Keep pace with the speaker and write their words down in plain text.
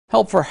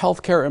Help for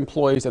healthcare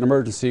employees and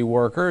emergency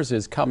workers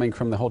is coming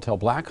from the Hotel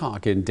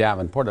Blackhawk in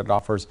Davenport. It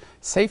offers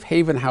safe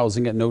haven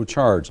housing at no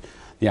charge.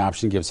 The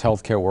option gives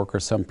healthcare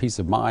workers some peace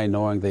of mind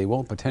knowing they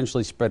won't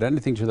potentially spread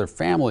anything to their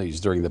families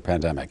during the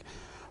pandemic.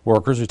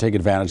 Workers who take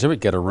advantage of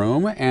it get a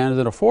room and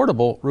an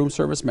affordable room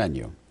service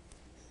menu.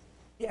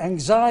 The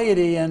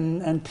anxiety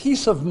and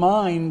peace of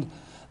mind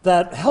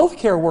that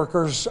healthcare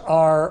workers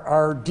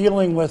are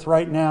dealing with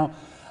right now,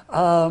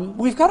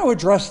 we've got to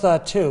address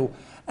that too.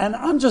 And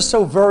I'm just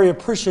so very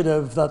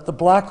appreciative that the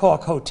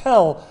Blackhawk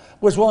Hotel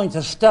was willing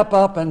to step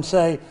up and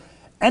say,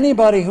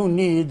 anybody who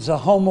needs a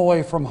home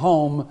away from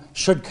home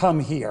should come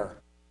here.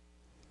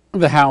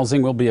 The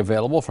housing will be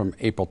available from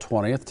April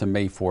 20th to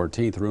May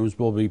 14th. Rooms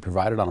will be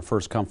provided on a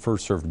first-come,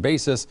 first-served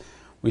basis.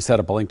 We set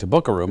up a link to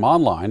book a room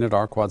online at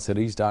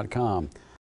ourquadcities.com.